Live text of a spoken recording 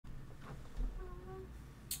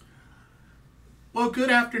Well, good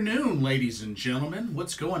afternoon, ladies and gentlemen.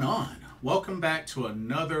 What's going on? Welcome back to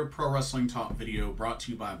another Pro Wrestling Talk video brought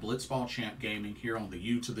to you by Blitzball Champ Gaming here on the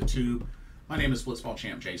U to the Tube. My name is Blitzball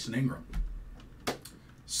Champ Jason Ingram.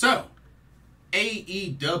 So,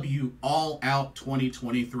 AEW All Out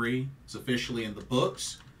 2023 is officially in the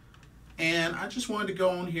books. And I just wanted to go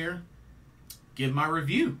on here, give my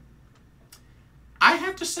review. I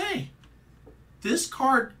have to say, this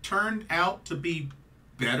card turned out to be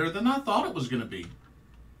better than I thought it was going to be.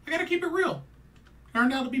 I gotta keep it real.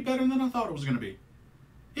 Turned out to be better than I thought it was going to be.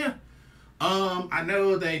 Yeah. I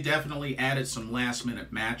know they definitely added some last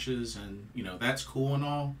minute matches and, you know, that's cool and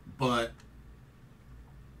all, but,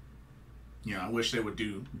 you know, I wish they would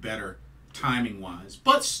do better timing wise.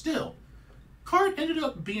 But still, card ended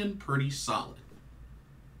up being pretty solid.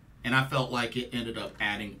 And I felt like it ended up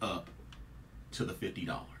adding up to the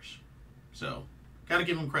 $50. So, gotta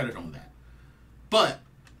give them credit on that. But,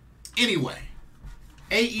 anyway,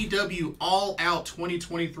 AEW All Out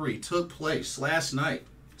 2023 took place last night,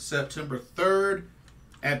 September 3rd,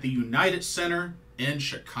 at the United Center in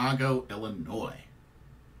Chicago, Illinois.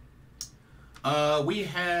 We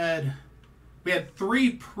had 3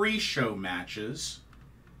 pre-show matches.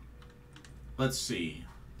 Let's see.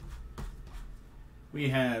 We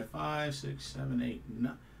had 5, 6, 7, 8,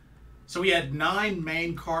 9. So we had 9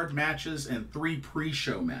 main card matches and 3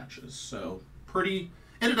 pre-show matches. So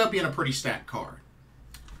ended up being a pretty stacked card.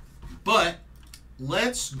 But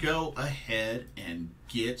let's go ahead and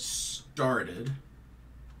get started.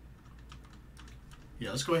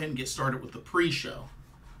 Yeah, let's go ahead and get started with the pre-show.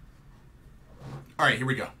 All right, here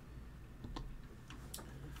we go.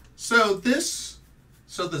 So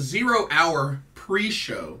the 0 hour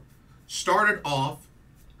pre-show started off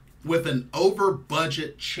with an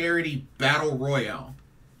over-budget charity battle royale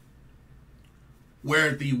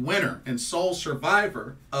where the winner and sole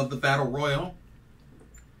survivor of the battle royal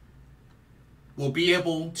will be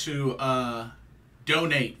able to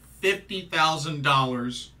donate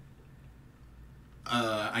 $50,000,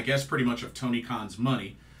 I guess pretty much of Tony Khan's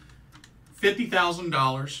money,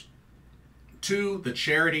 $50,000 to the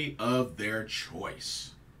charity of their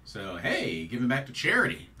choice. So, hey, giving back to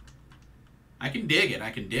charity. I can dig it.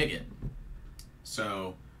 I can dig it.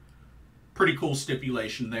 So, pretty cool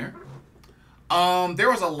stipulation there. There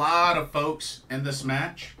was a lot of folks in this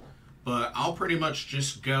match, but I'll pretty much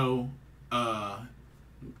just go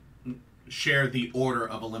share the order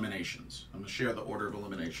of eliminations. I'm going to share the order of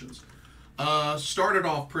eliminations. Started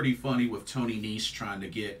off pretty funny with Tony Nese trying to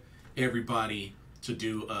get everybody to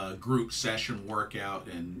do a group session workout,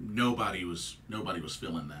 and nobody was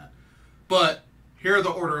feeling that. But here are the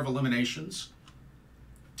order of eliminations.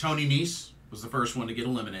 Tony Nese was the first one to get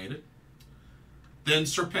eliminated. Then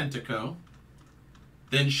Serpentico.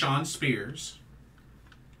 Then Shawn Spears.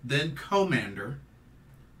 Then Commander.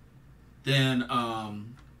 Then, oh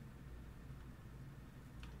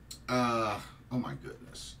my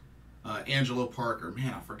goodness. Angelo Parker.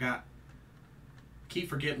 Man, I forgot. Keep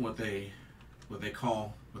forgetting what they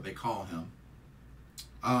call him.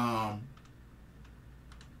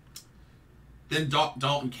 Then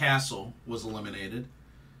Dalton Castle was eliminated.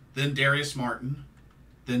 Then Darius Martin.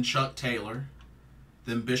 Then Chuck Taylor.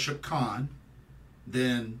 Then Bishop Khan.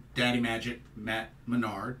 Then Daddy Magic Matt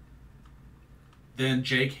Menard. Then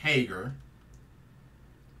Jake Hager.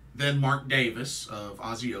 Then Mark Davis of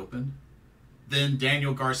Aussie Open. Then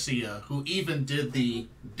Daniel Garcia, who even did the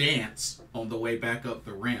dance on the way back up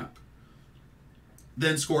the ramp.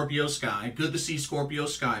 Then Scorpio Skye. Good to see Scorpio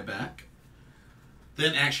Skye back.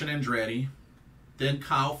 Then Action Andretti. Then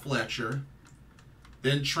Kyle Fletcher.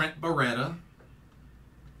 Then Trent Beretta.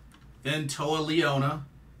 Then Toa Leona.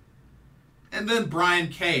 And then Brian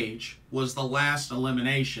Cage was the last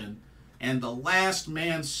elimination and the last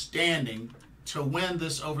man standing to win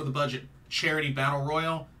this over-the-budget charity battle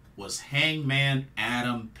royal was Hangman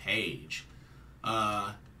Adam Page.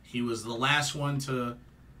 He was the last one to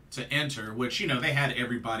enter, which, you know, they had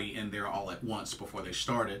everybody in there all at once before they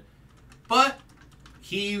started. But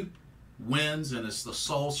he wins and is the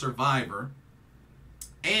sole survivor.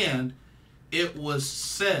 And it was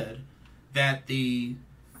said that the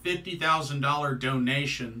 $50,000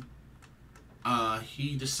 donation,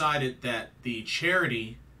 he decided that the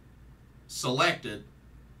charity selected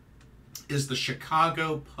is the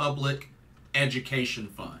Chicago Public Education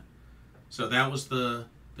Fund. So that was the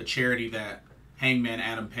charity that Hangman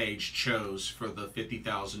Adam Page chose for the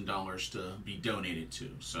 $50,000 to be donated to.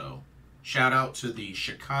 So shout out to the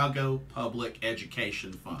Chicago Public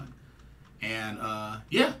Education Fund. And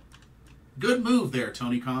yeah, good move there,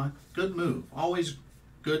 Tony Khan. Good move. Always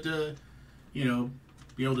good to, you know,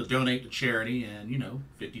 be able to donate to charity, and, you know,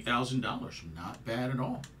 $50,000. Not bad at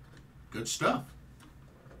all. Good stuff.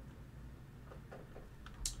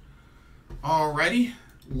 Alrighty,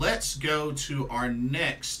 let's go to our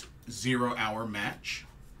next 0 hour match,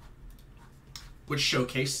 which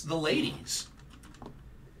showcased the ladies.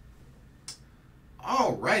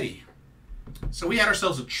 Alrighty, so we had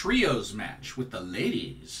ourselves a trios match with the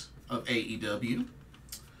ladies of AEW.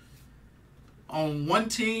 On one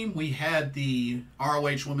team, we had the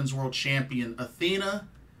ROH Women's World Champion Athena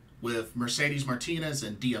with Mercedes Martinez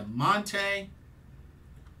and Diamante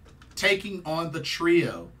taking on the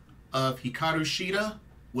trio of Hikaru Shida,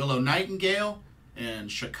 Willow Nightingale, and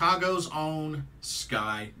Chicago's own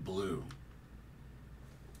Skye Blue.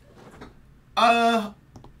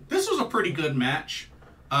 This was a pretty good match.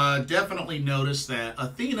 Definitely noticed that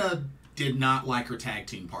Athena did not like her tag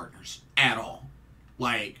team partners at all.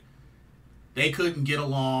 Like, they couldn't get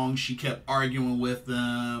along. She kept arguing with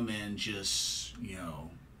them and just, you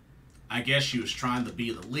know, I guess she was trying to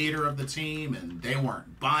be the leader of the team and they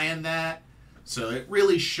weren't buying that. So it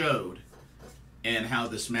really showed in how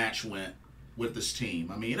this match went with this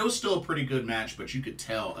team. I mean, it was still a pretty good match, but you could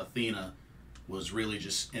tell Athena was really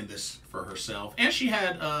just in this for herself. And she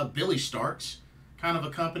had Billy Starks kind of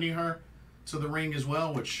accompany her to the ring as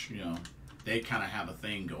well, which, you know, they kind of have a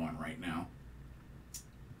thing going right now.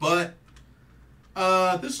 But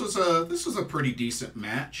this was a pretty decent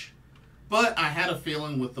match. But I had a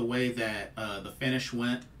feeling with the way that the finish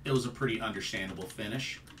went, it was a pretty understandable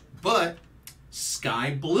finish. But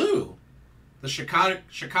Skye Blue, the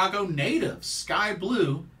Chicago native Skye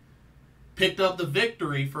Blue, picked up the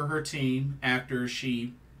victory for her team after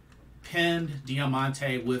she pinned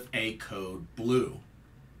Diamante with a code blue.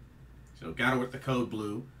 So got her with the code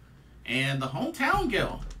blue. And the hometown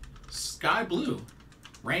gal, Skye Blue,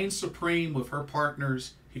 reigns supreme with her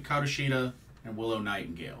partners Hikaru Shida and Willow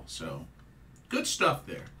Nightingale. So good stuff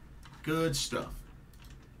there. Good stuff.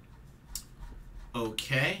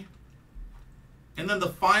 Okay. And then the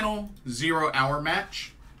final 0 hour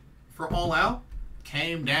match for All Out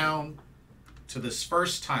came down to this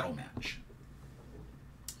first title match.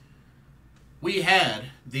 We had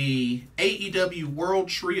the AEW World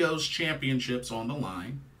Trios Championships on the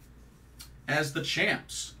line as the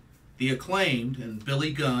champs, the Acclaimed and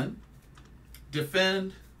Billy Gunn,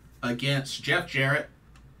 defend against Jeff Jarrett,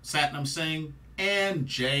 Satnam Singh, and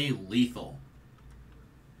Jay Lethal.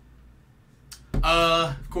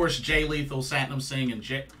 Of course, Jay Lethal, Satnam Singh,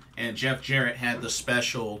 and Jeff Jarrett had the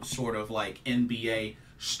special sort of like NBA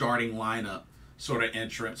starting lineup sort of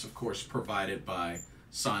entrance, of course, provided by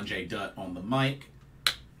Sanjay Dutt on the mic.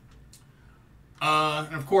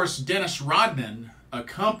 And of course, Dennis Rodman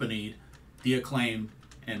accompanied the Acclaimed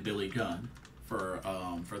and Billy Gunn for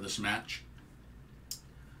this match.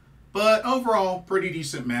 But overall, pretty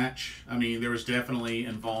decent match. I mean, there was definitely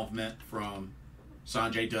involvement from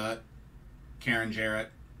Sanjay Dutt, Karen Jarrett.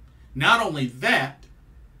 Not only that,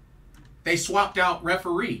 they swapped out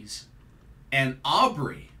referees. And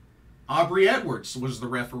Aubrey Edwards was the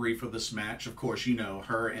referee for this match. Of course, you know,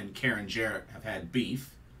 her and Karen Jarrett have had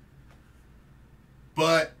beef.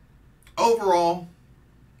 But overall,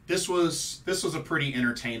 this was a pretty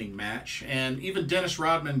entertaining match. And even Dennis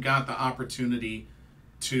Rodman got the opportunity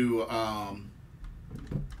to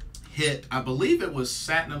hit, I believe it was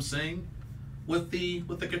Satnam Singh with the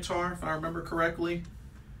guitar, if I remember correctly.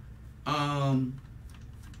 And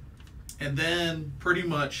then pretty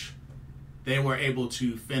much they were able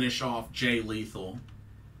to finish off Jay Lethal.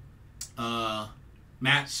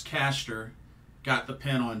 Max Caster got the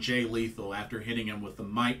pin on Jay Lethal after hitting him with the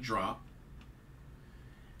mic drop.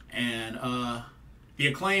 And the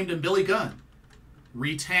Acclaimed and Billy Gunn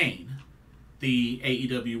retain the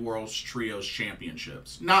AEW World Trios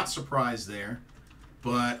Championships. Not surprised there.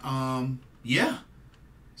 But, yeah.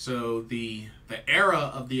 So the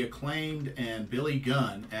era of the Acclaimed and Billy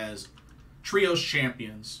Gunn as Trios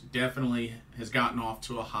champions definitely has gotten off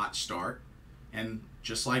to a hot start. And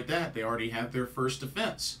just like that, they already have their first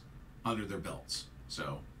defense under their belts.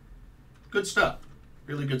 So, good stuff.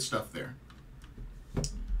 Really good stuff there.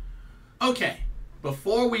 Okay,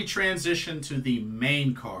 before we transition to the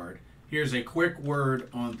main card, here's a quick word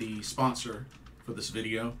on the sponsor for this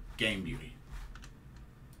video, Game Beauty.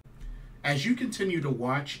 As you continue to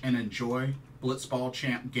watch and enjoy Blitzball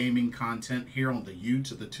Champ gaming content here on the U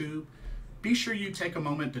to the Tube, be sure you take a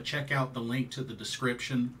moment to check out the link to the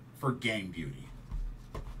description for Game Beauty.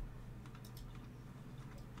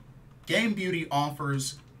 Game Beauty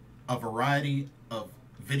offers a variety of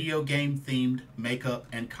video game themed makeup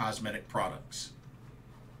and cosmetic products.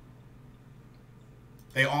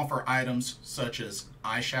 They offer items such as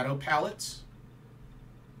eyeshadow palettes,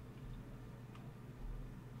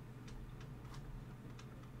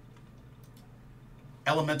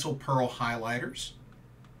 Elemental Pearl highlighters,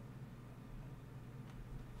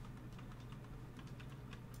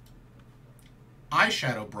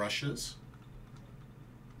 eyeshadow brushes,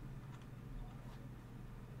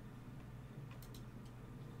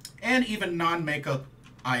 and even non-makeup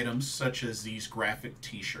items such as these graphic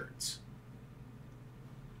t-shirts.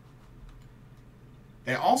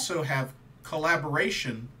 They also have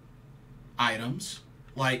collaboration items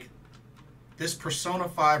like this Persona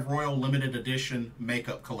 5 Royal Limited Edition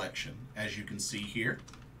makeup collection, as you can see here,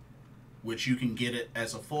 which you can get it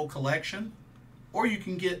as a full collection, or you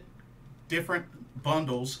can get different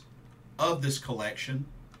bundles of this collection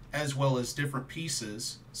as well as different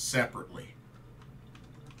pieces separately.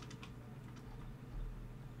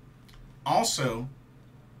 Also,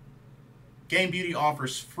 Game Beauty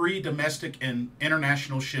offers free domestic and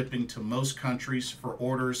international shipping to most countries for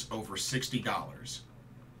orders over $60.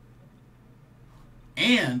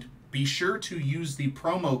 And be sure to use the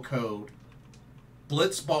promo code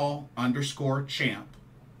blitzball_champ,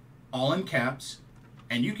 all in caps,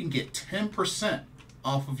 and you can get 10%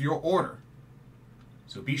 off of your order.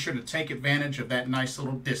 So be sure to take advantage of that nice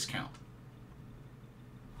little discount.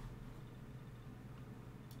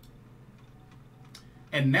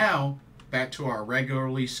 And now, back to our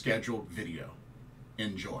regularly scheduled video.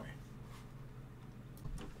 Enjoy.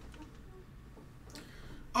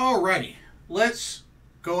 Alrighty, let's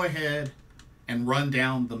go ahead and run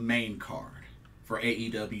down the main card for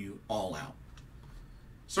AEW All Out.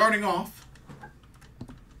 Starting off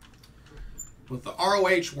with the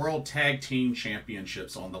ROH World Tag Team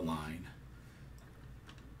Championships on the line.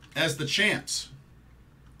 As the champs,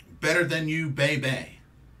 Better Than You, Baby,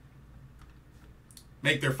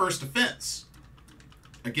 make their first defense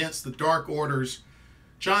against the Dark Order's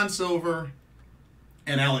John Silver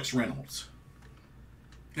and Alex Reynolds.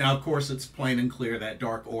 Now, of course, it's plain and clear that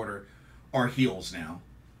Dark Order are heels now.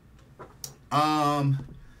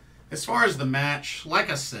 As far as the match, like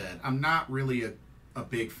I said, I'm not really a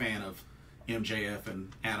big fan of MJF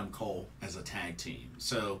and Adam Cole as a tag team.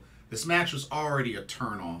 So this match was already a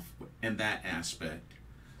turnoff in that aspect.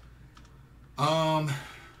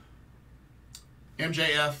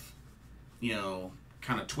 MJF, you know,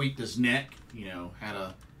 kind of tweaked his neck, you know, had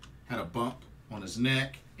a bump on his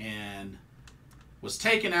neck and was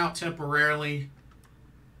taken out temporarily,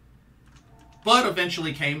 but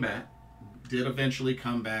eventually came back. Did eventually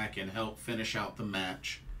come back and help finish out the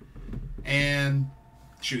match. And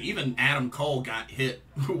shoot, even Adam Cole got hit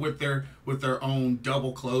with their own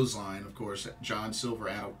double clothesline. Of course, John Silver,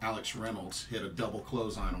 Alex Reynolds hit a double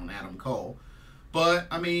clothesline on Adam Cole. But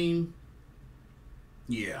I mean,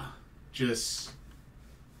 yeah, just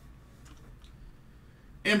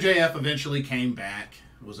MJF eventually came back,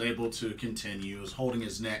 was able to continue, was holding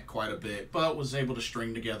his neck quite a bit, but was able to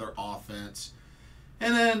string together offense.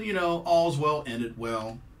 And then, you know, all's well ended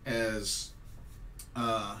well as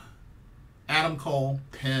Adam Cole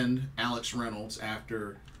pinned Alex Reynolds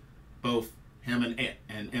after both him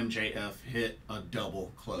and MJF hit a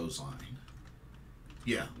double clothesline.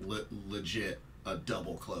 Yeah, legit a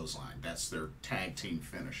double clothesline. That's their tag team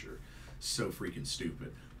finisher. So freaking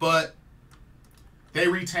stupid. But they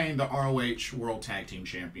retained the ROH World Tag Team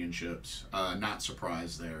Championships. Not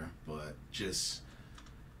surprised there, but just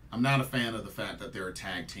I'm not a fan of the fact that they're a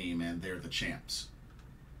tag team and they're the champs.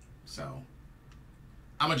 So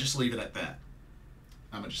I'm going to just leave it at that.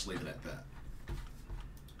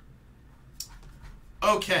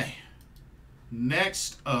 Okay.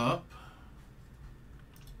 Next up,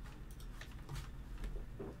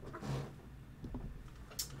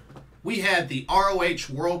 we had the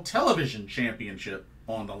ROH World Television Championship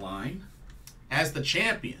on the line. As the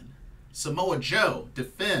champion, Samoa Joe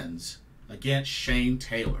defends against Shane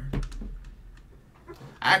Taylor.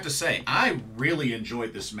 I have to say, I really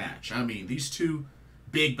enjoyed this match. I mean, these two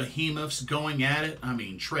big behemoths going at it. I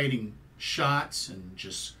mean, trading shots and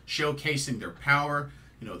just showcasing their power.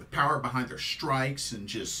 You know, the power behind their strikes, and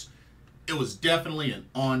just, it was definitely an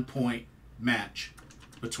on-point match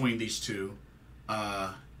between these two.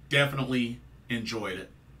 Definitely enjoyed it.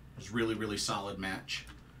 It was really, really solid match.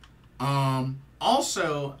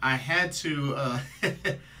 Also, I had to,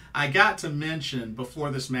 I got to mention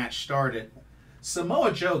before this match started,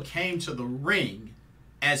 Samoa Joe came to the ring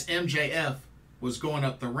as MJF was going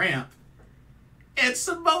up the ramp, and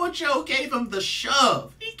Samoa Joe gave him the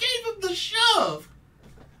shove. He gave him the shove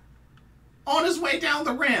on his way down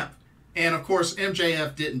the ramp. And of course,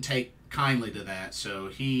 MJF didn't take kindly to that, so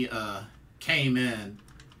he came in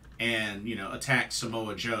and, you know, attacked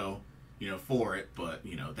Samoa Joe, you know, for it, but,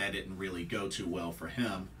 you know, that didn't really go too well for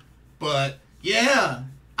him. But yeah,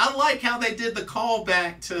 I like how they did the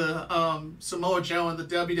callback to Samoa Joe in the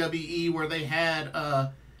WWE where they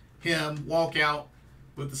had him walk out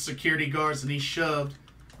with the security guards and he shoved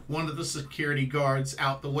one of the security guards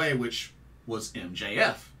out the way, which was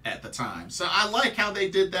MJF at the time. So I like how they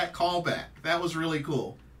did that callback. That was really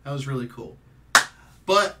cool. That was really cool.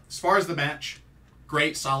 But as far as the match,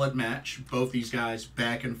 great solid match. Both these guys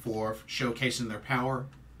back and forth, showcasing their power.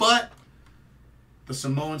 But the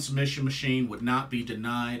Samoan submission machine would not be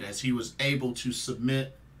denied as he was able to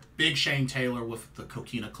submit Big Shane Taylor with the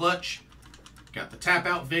Coquina Clutch. Got the tap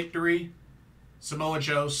out victory. Samoa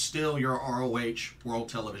Joe, still your ROH World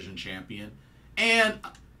Television Champion. And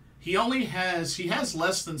he has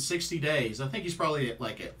less than 60 days. I think he's probably at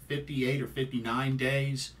 58 or 59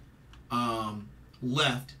 days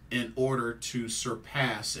left in order to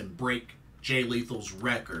surpass and break Jay Lethal's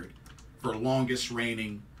record for longest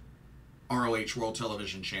reigning ROH World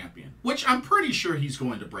Television Champion. Which I'm pretty sure he's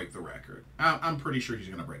going to break the record. I'm pretty sure he's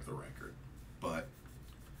going to break the record. But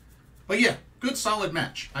yeah, good solid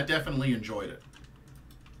match. I definitely enjoyed it.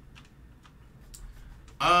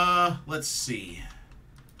 Let's see.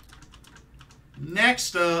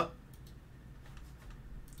 Next up,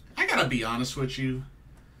 I gotta be honest with you,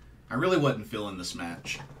 I really wasn't feeling this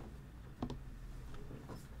match.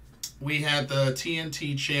 We had the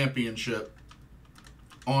TNT Championship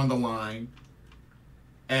on the line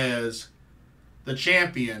as the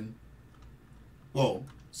champion, well,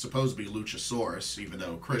 supposed to be Luchasaurus, even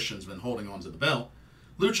though Christian's been holding on to the belt.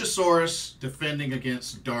 Luchasaurus defending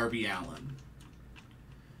against Darby Allin.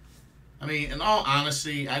 I mean, in all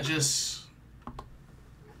honesty, I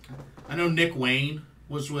know Nick Wayne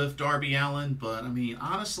was with Darby Allin, but I mean,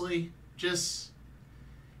 honestly, it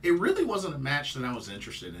really wasn't a match that I was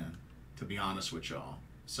interested in, to be honest with y'all.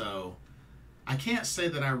 So I can't say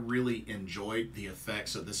that I really enjoyed the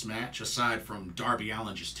effects of this match, aside from Darby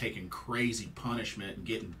Allin just taking crazy punishment and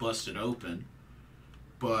getting busted open.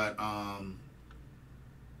 But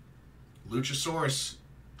Luchasaurus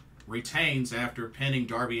retains after pinning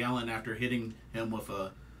Darby Allin after hitting him with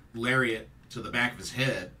a lariat to the back of his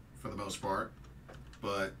head for the most part.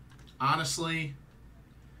 But honestly,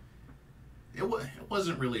 it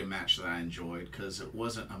wasn't really a match that I enjoyed because it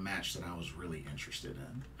wasn't a match that I was really interested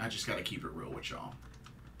in. I just got to keep it real with y'all.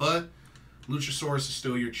 But Luchasaurus is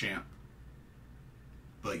still your champ.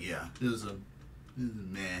 But yeah, it was a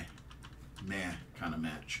meh kind of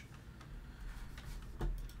match.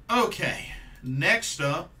 Okay, next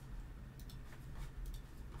up.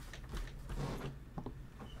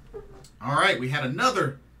 All right, we had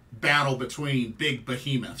another battle between big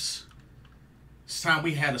behemoths. This time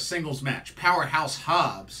we had a singles match. Powerhouse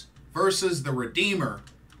Hobbs versus the Redeemer,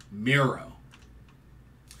 Miro.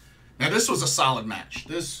 Now, this was a solid match.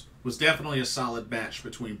 This was definitely a solid match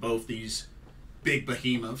between both these big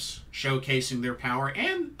behemoths, showcasing their power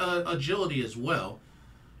and agility as well.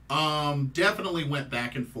 Definitely went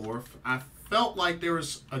back and forth. I felt like there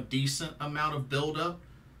was a decent amount of build-up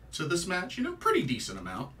to this match. You know, pretty decent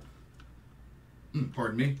amount.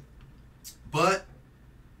 Pardon me. But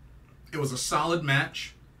it was a solid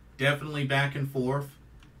match. Definitely back and forth.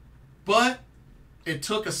 But it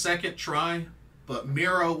took a second try. But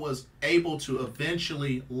Miro was able to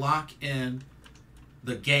eventually lock in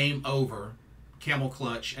the game over camel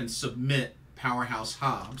clutch and submit Powerhouse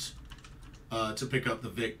Hobbs to pick up the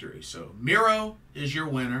victory. So Miro is your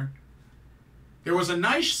winner. There was a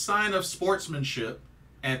nice sign of sportsmanship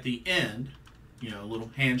at the end. You know, a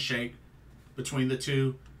little handshake between the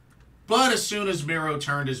two. But as soon as Miro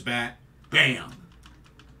turned his back, bam!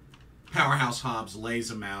 Powerhouse Hobbs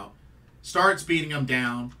lays him out, starts beating him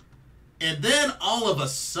down, and then all of a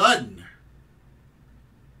sudden,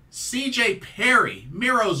 CJ Perry,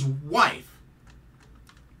 Miro's wife,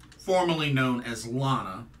 formerly known as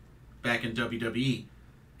Lana, back in WWE,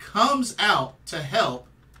 comes out to help,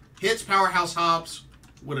 hits Powerhouse Hobbs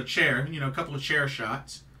with a chair, you know, a couple of chair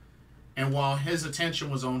shots, and while his attention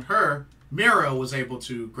was on her, Miro was able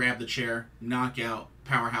to grab the chair, knock out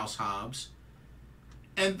Powerhouse Hobbs.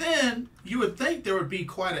 And then you would think there would be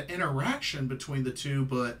quite an interaction between the two,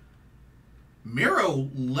 but Miro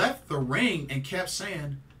left the ring and kept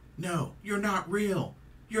saying, "No, you're not real.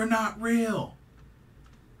 You're not real."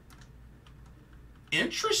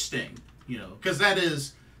 Interesting, you know, because that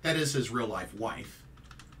is his real life wife.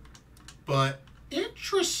 But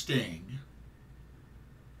interesting.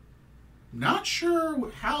 Not sure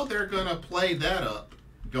how they're going to play that up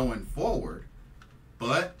going forward.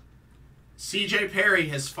 But CJ Perry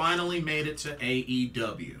has finally made it to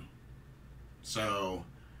AEW. So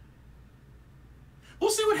we'll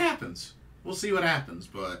see what happens. We'll see what happens.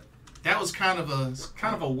 But that was kind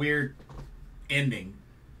of a weird ending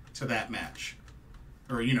to that match.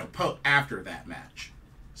 Or, you know, after that match.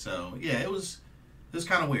 So, yeah, it was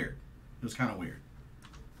kind of weird. It was kind of weird.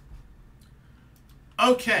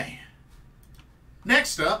 Okay.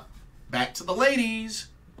 Next up, back to the ladies.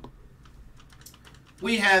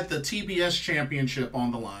 We had the TBS Championship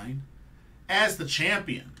on the line. As the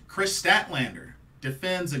champion, Kris Statlander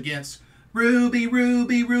defends against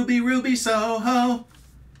Ruby Soho.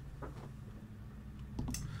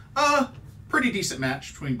 Pretty decent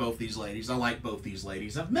match between both these ladies. I like both these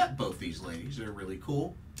ladies. I've met both these ladies. They're really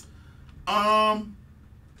cool.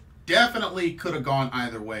 Definitely could have gone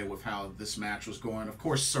either way with how this match was going. Of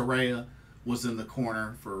course, Saraya was in the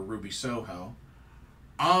corner for Ruby Soho.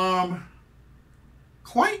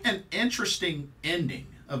 Quite an interesting ending.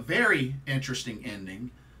 A very interesting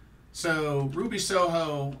ending. So, Ruby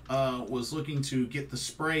Soho was looking to get the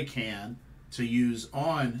spray can to use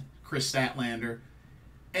on Kris Statlander.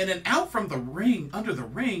 And then out from the ring, under the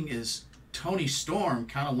ring, is Toni Storm,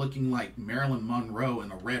 kind of looking like Marilyn Monroe in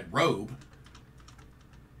a red robe.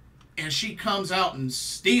 And she comes out and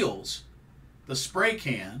steals the spray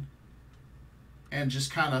can and just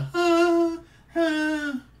kind of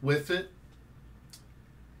with it.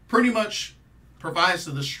 Pretty much provides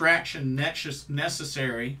the distraction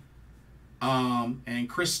necessary. And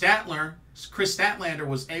Kris Statlander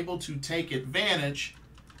was able to take advantage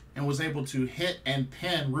and was able to hit and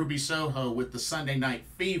pin Ruby Soho with the Sunday Night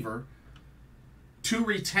Fever to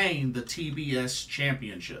retain the TBS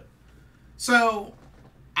Championship. So,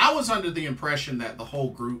 I was under the impression that the whole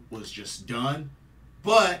group was just done,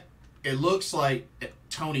 but it looks like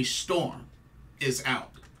Toni Storm is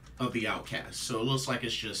out of the Outcasts. So, it looks like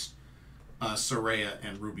it's just Saraya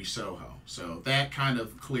and Ruby Soho. So, that kind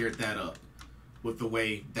of cleared that up with the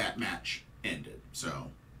way that match ended.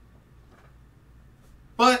 So,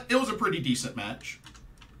 but it was a pretty decent match.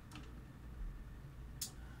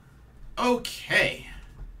 Okay.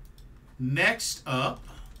 Next up,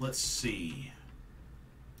 let's see.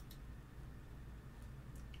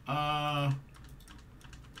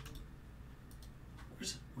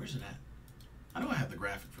 Where's it at? I know I have the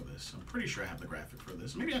graphic for this. I'm pretty sure I have the graphic for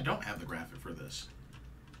this. Maybe I don't have the graphic for this.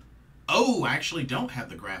 Oh, I actually don't have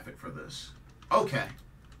the graphic for this. Okay.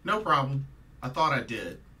 No problem. I thought I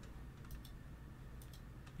did.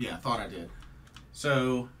 Yeah, I thought I did.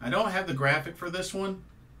 So, I don't have the graphic for this one,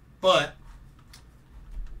 but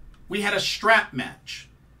we had a strap match.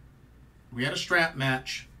 We had a strap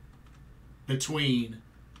match between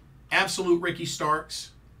Absolute Ricky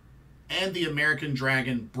Starks and the American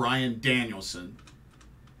Dragon Bryan Danielson.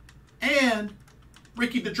 And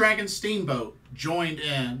Ricky the Dragon Steamboat joined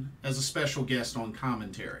in as a special guest on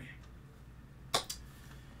commentary.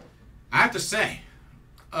 I have to say,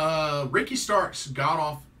 Ricky Starks got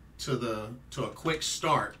off to a quick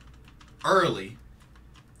start early.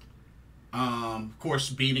 Of course,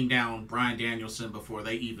 beating down Bryan Danielson before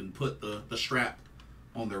they even put the strap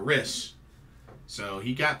on their wrists. So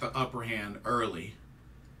he got the upper hand early.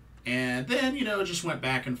 And then, you know, just went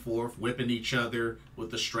back and forth, whipping each other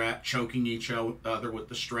with the strap, choking each other with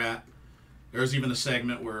the strap. There was even a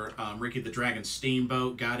segment where Ricky the Dragon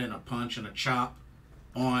Steamboat got in a punch and a chop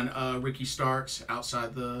on Ricky Starks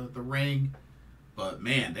outside the ring. But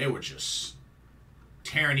man, they were just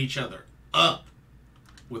tearing each other up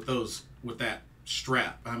with that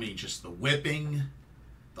strap. I mean, just the whipping,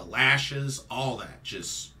 the lashes, all that.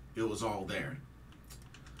 Just, it was all there.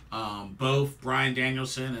 Both Bryan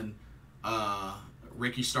Danielson and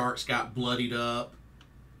Ricky Starks got bloodied up.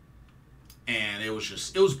 And it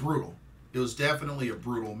was brutal. It was definitely a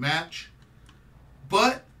brutal match.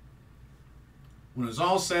 But when it was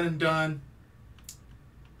all said and done,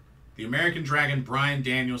 the American Dragon Bryan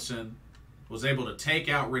Danielson was able to take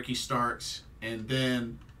out Ricky Starks and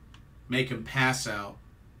then make him pass out,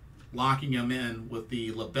 locking him in with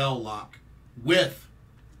the label lock with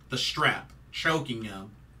the strap, choking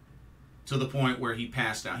him to the point where he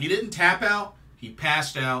passed out. He didn't tap out, he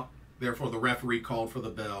passed out. Therefore, the referee called for the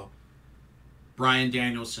bell. Bryan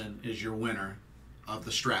Danielson is your winner of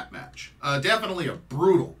the strap match. Definitely a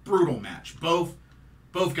brutal, brutal match. Both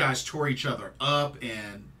guys tore each other up,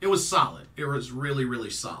 and it was solid. It was really, really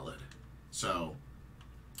solid. So,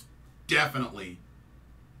 definitely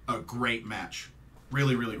a great match.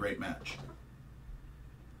 Really, really great match.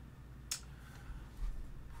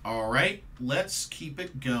 All right, let's keep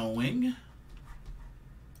it going.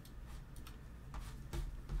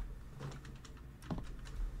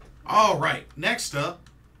 All right, next up,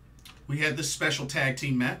 we had this special tag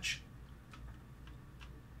team match.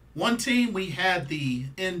 One team, we had the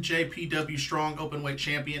NJPW Strong Openweight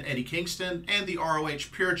Champion Eddie Kingston and the ROH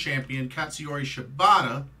Pure Champion Katsuyori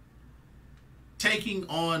Shibata taking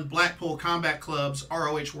on Blackpool Combat Club's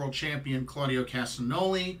ROH World Champion Claudio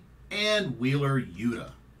Castagnoli and Wheeler Yuta.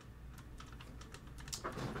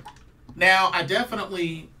 Now, I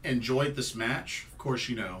definitely enjoyed this match. Of course,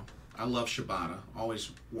 you know, I love Shibata. Always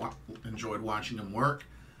enjoyed watching him work.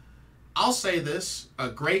 I'll say this, a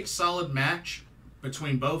great solid match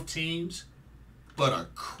between both teams, but a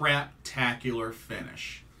craptacular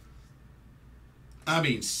finish. I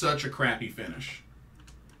mean, such a crappy finish.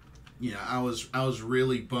 Yeah, I was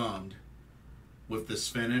really bummed with this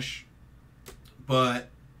finish. But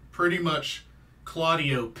pretty much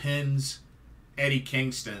Claudio pins Eddie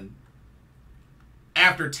Kingston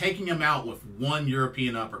after taking him out with one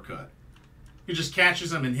European uppercut. He just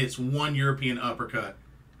catches him and hits one European uppercut,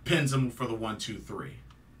 pins him for the 1-2-3.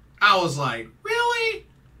 I was like, really?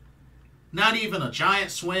 Not even a giant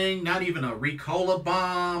swing, not even a Ricola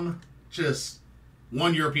bomb, just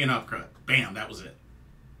one European uppercut. Bam, that was it.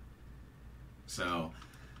 So,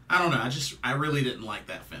 I don't know. I really didn't like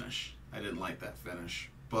that finish. I didn't like that finish.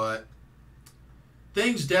 But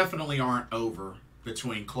things definitely aren't over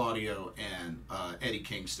between Claudio and Eddie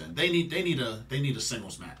Kingston. They need a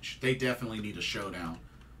singles match. They definitely need a showdown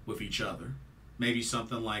with each other. Maybe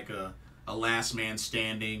something like a last man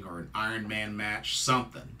standing or an Iron Man match.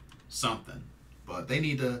 Something. But they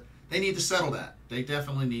need to settle that. They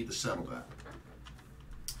definitely need to settle that.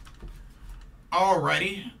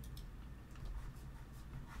 Alrighty.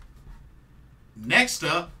 Next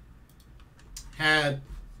up, had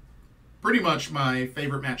pretty much my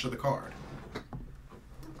favorite match of the card.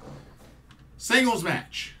 Singles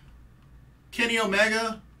match. Kenny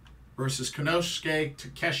Omega versus Konosuke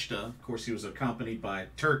Takeshita. Of course, he was accompanied by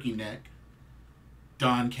Turkey Neck,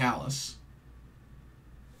 Don Callis.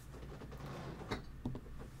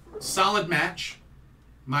 Solid match.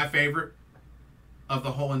 My favorite of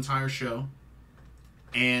the whole entire show.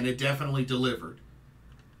 And it definitely delivered.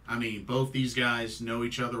 I mean, both these guys know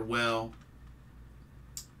each other well.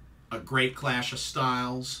 A great clash of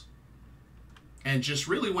styles. And just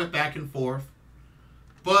really went back and forth.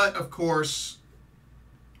 But, of course,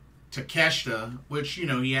 Takeshita, which, you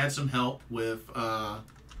know, he had some help with Don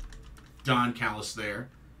Callis there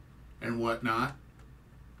and whatnot.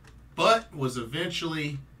 But was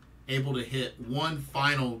eventually able to hit one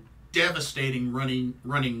final devastating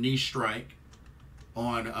running knee strike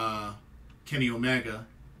on Kenny Omega.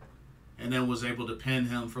 And then was able to pin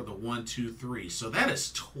him for the 1-2-3. So that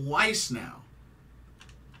is twice now.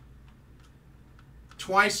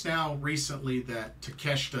 Twice now recently that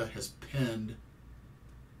Takeshita has pinned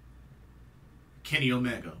Kenny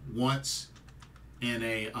Omega. Once in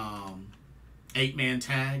a 8-man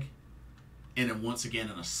tag. And then once again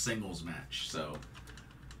in a singles match. So,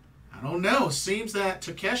 I don't know. Seems that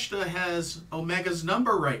Takeshita has Omega's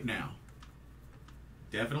number right now.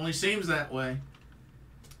 Definitely seems that way.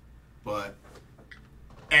 But,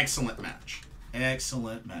 excellent match.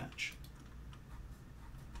 Excellent match.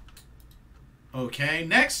 Okay,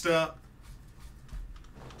 next up,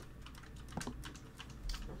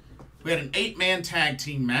 we had an 8-man tag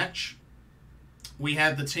team match. We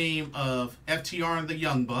had the team of FTR and the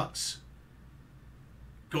Young Bucks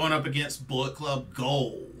going up against Bullet Club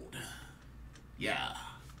Gold. Yeah.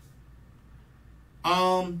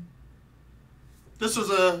 This was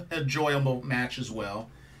a enjoyable match as well.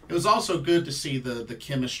 It was also good to see the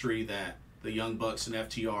chemistry that the Young Bucks and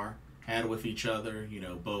FTR had with each other. You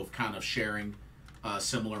know, both kind of sharing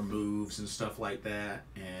similar moves and stuff like that.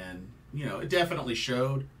 And, you know, it definitely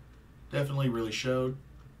showed. Definitely really showed.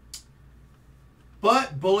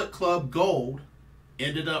 But Bullet Club Gold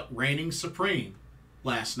ended up reigning supreme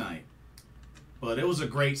last night. But it was a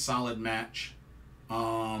great, solid match.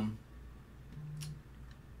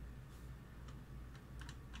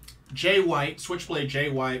 Jay White, Switchblade Jay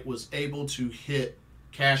White, was able to hit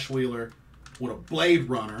Cash Wheeler with a Blade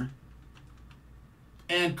Runner.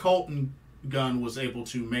 And Colton Gunn was able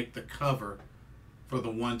to make the cover for the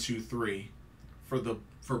 1-2-3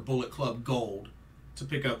 for Bullet Club Gold to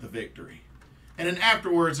pick up the victory. And then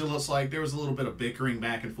afterwards, it looks like there was a little bit of bickering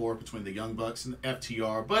back and forth between the Young Bucks and the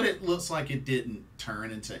FTR, but it looks like it didn't turn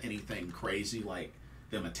into anything crazy like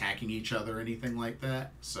them attacking each other or anything like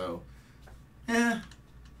that. So, kind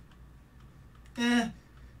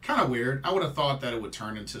of weird. I would have thought that it would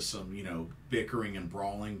turn into some, you know, bickering and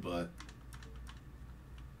brawling, but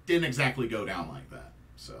didn't exactly go down like that.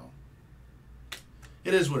 So,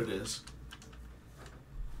 it is what it is.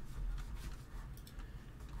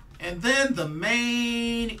 And then the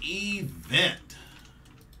main event.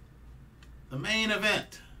 The main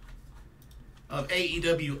event of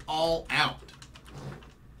AEW All Out.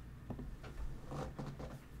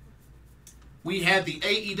 We had the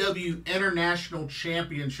AEW International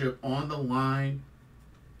Championship on the line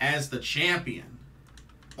as the champion.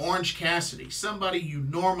 Orange Cassidy, somebody you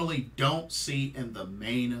normally don't see in the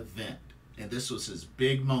main event. And this was his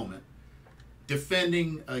big moment,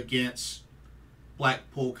 defending against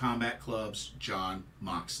Blackpool Combat Club's Jon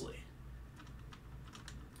Moxley.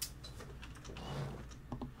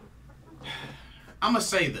 I'm going to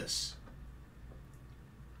say this.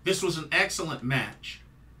 This was an excellent match.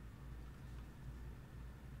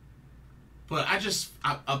 But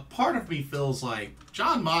a part of me feels like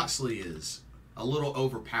Jon Moxley is a little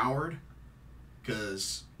overpowered,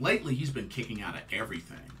 because lately he's been kicking out of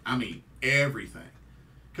everything. I mean, everything.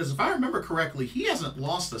 Because if I remember correctly, he hasn't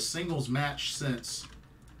lost a singles match since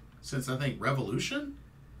I think Revolution,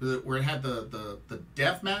 where it had the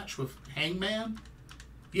death match with Hangman.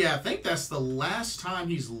 Yeah, I think that's the last time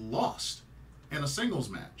he's lost in a singles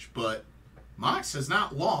match. But Mox has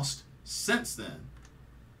not lost since then.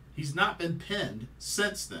 He's not been pinned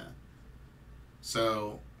since then.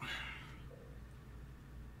 So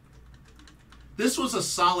this was a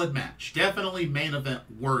solid match. Definitely main event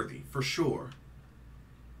worthy, for sure.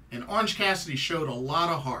 And Orange Cassidy showed a lot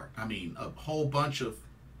of heart. I mean, a whole bunch of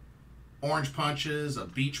orange punches, a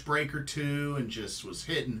beach break or two, and just was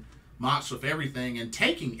hitting Mox with everything and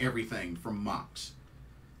taking everything from Mox.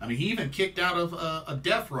 I mean, he even kicked out of a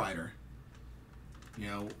Death Rider. You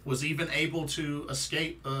know, was even able to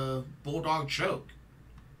escape a Bulldog choke.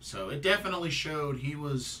 So it definitely showed he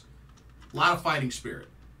was a lot of fighting spirit.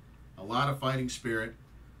 A lot of fighting spirit.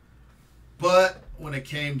 But when it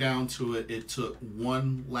came down to it, it took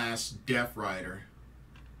one last Death Rider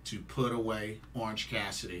to put away Orange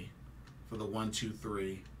Cassidy for the 1, 2,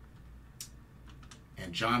 3.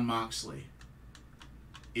 And Jon Moxley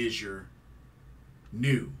is your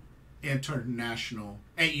new international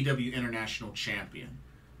AEW International Champion.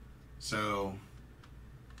 So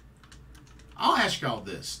I'll ask y'all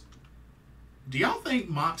this. Do y'all think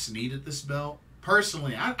Mox needed this belt?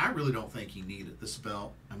 Personally, I really don't think he needed this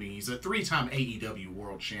belt. I mean, he's a 3-time AEW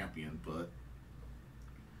World Champion, but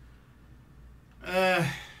I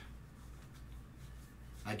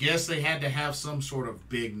guess they had to have some sort of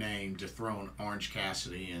big name to throw in Orange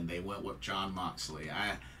Cassidy, and they went with Jon Moxley.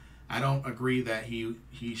 I don't agree that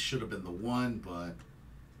he should have been the one, but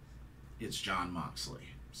it's Jon Moxley.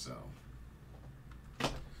 So,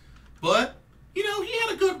 but you know, he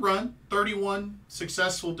had a good run. 31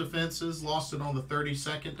 successful defenses, lost it on the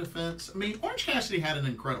 32nd defense. I mean, Orange Cassidy had an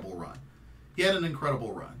incredible run. He had an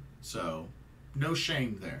incredible run. So, no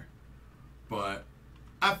shame there. But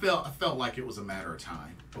I felt like it was a matter of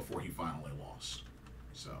time before he finally lost.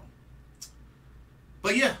 So,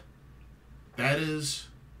 but yeah, that is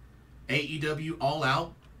AEW All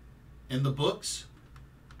Out in the books.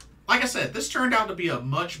 Like I said, this turned out to be a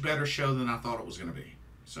much better show than I thought it was going to be.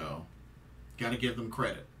 So, got to give them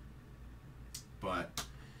credit. But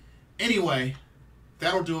anyway,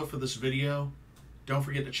 that'll do it for this video. Don't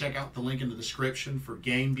forget to check out the link in the description for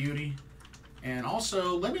Game Beauty. And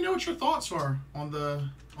also, let me know what your thoughts are on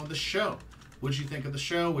the show. What'd you think of the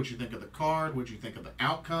show? What'd you think of the card? What'd you think of the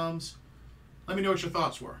outcomes? Let me know what your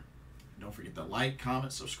thoughts were. Don't forget to like,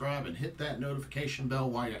 comment, subscribe, and hit that notification bell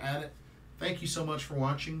while you're at it. Thank you so much for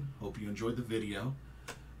watching. Hope you enjoyed the video.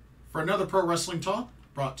 For another Pro Wrestling Talk,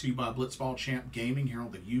 brought to you by Blitzball Champ Gaming here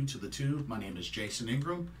on the U to the Tube. My name is Jason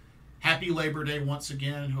Ingram. Happy Labor Day once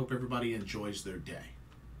again. Hope everybody enjoys their day.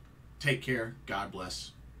 Take care. God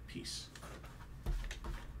bless. Peace.